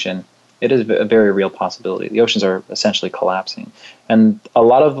extinction, it is a very real possibility. The oceans are essentially collapsing. And a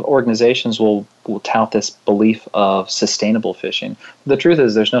lot of organizations will tout this belief of sustainable fishing. The truth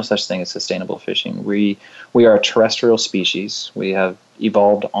is there's no such thing as sustainable fishing. We are a terrestrial species. We have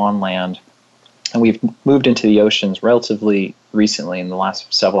evolved on land, and we've moved into the oceans relatively recently in the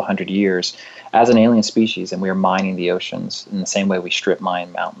last several hundred years as an alien species, and we are mining the oceans in the same way we strip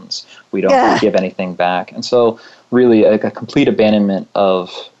mine mountains. We don't give anything back. And so really a complete abandonment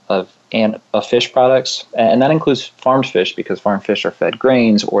of fish products, and that includes farmed fish, because farmed fish are fed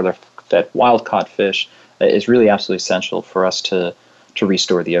grains or they're fed wild-caught fish, is really absolutely essential for us to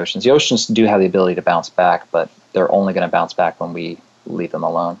restore the oceans. The oceans do have the ability to bounce back, but they're only going to bounce back when we leave them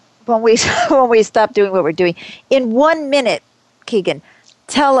alone. When we stop doing what we're doing. In 1 minute, Keegan,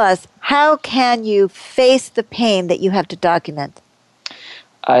 tell us, how can you face the pain that you have to document?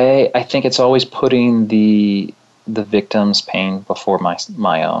 I think it's always putting the victim's pain before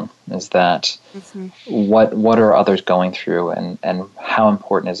my own. Is that what are others going through, and how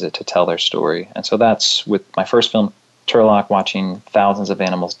important is it to tell their story? And so that's with my first film, Turlock, watching thousands of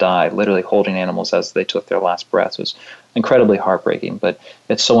animals die, literally holding animals as they took their last breaths, was incredibly heartbreaking. But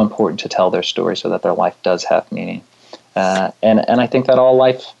it's so important to tell their story so that their life does have meaning. And I think that all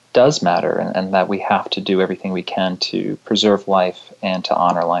life does matter, and that we have to do everything we can to preserve life and to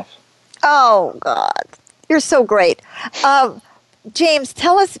honor life. Oh, God. You're so great. James,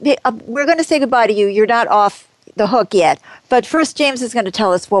 tell us, we're going to say goodbye to you. You're not off the hook yet. But first, James is going to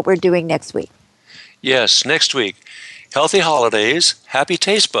tell us what we're doing next week. Yes, next week. Healthy holidays, happy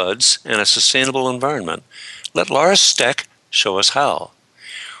taste buds, and a sustainable environment. Let Laura Steck show us how.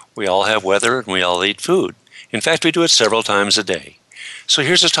 We all have weather and we all eat food. In fact, we do it several times a day. So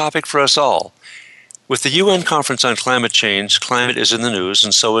here's a topic for us all. With the UN Conference on Climate Change, climate is in the news,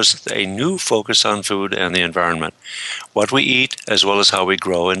 and so is a new focus on food and the environment, what we eat as well as how we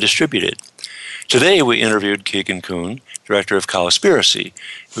grow and distribute it. Today we interviewed Keegan Kuhn, director of Cowspiracy,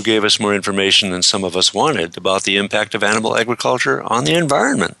 who gave us more information than some of us wanted about the impact of animal agriculture on the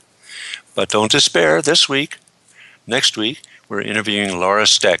environment. But don't despair, next week, we're interviewing Laura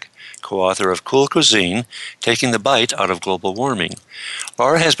Steck, co-author of Cool Cuisine, Taking the Bite Out of Global Warming.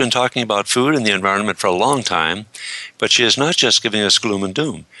 Laura has been talking about food and the environment for a long time, but she is not just giving us gloom and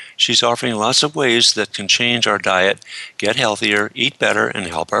doom. She's offering lots of ways that can change our diet, get healthier, eat better, and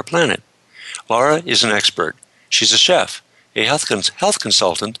help our planet. Laura is an expert. She's a chef, a health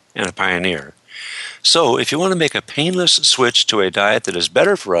consultant, and a pioneer. So if you want to make a painless switch to a diet that is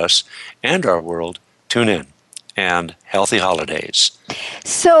better for us and our world, tune in. And healthy holidays.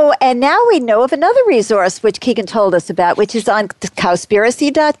 So, and now we know of another resource which Keegan told us about, which is on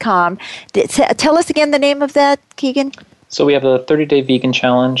cowspiracy.com. Tell us again the name of that, Keegan. So we have a 30-day vegan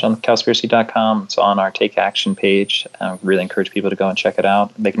challenge on cowspiracy.com. It's on our Take Action page. I really encourage people to go and check it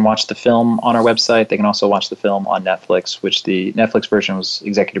out. They can watch the film on our website. They can also watch the film on Netflix, which the Netflix version was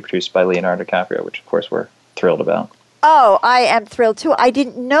executive produced by Leonard DiCaprio, which, of course, we're thrilled about. Oh, I am thrilled, too. I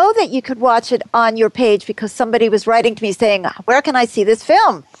didn't know that you could watch it on your page because somebody was writing to me saying, where can I see this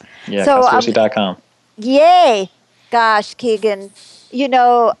film? Yeah, cowspiracy.com. Yay. Gosh, Keegan. You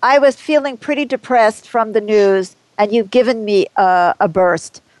know, I was feeling pretty depressed from the news, and you've given me a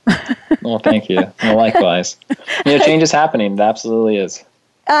burst. Well, thank you. Well, likewise. Change is happening. It absolutely is.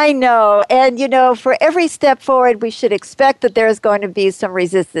 I know. And, for every step forward, we should expect that there's going to be some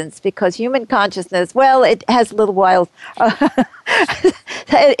resistance because human consciousness, well, it has a little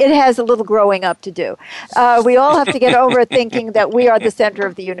it has a little growing up to do. We all have to get over thinking that we are the center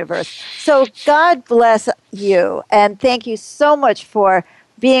of the universe. So God bless you. And thank you so much for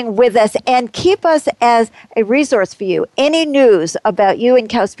being with us and keep us as a resource for you. Any news about you and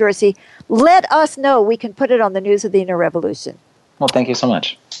Cowspiracy, let us know. We can put it on the News of the Inner Revolution. Well, thank you so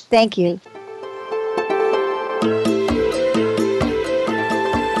much. Thank you.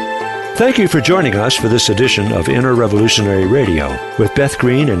 Thank you for joining us for this edition of Inner Revolutionary Radio with Beth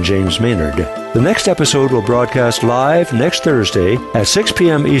Green and James Maynard. The next episode will broadcast live next Thursday at 6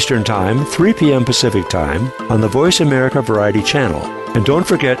 p.m. Eastern Time, 3 p.m. Pacific Time on the Voice America Variety Channel. And don't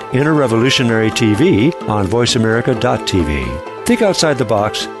forget Inner Revolutionary TV on voiceamerica.tv. Think outside the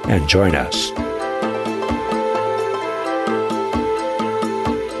box and join us.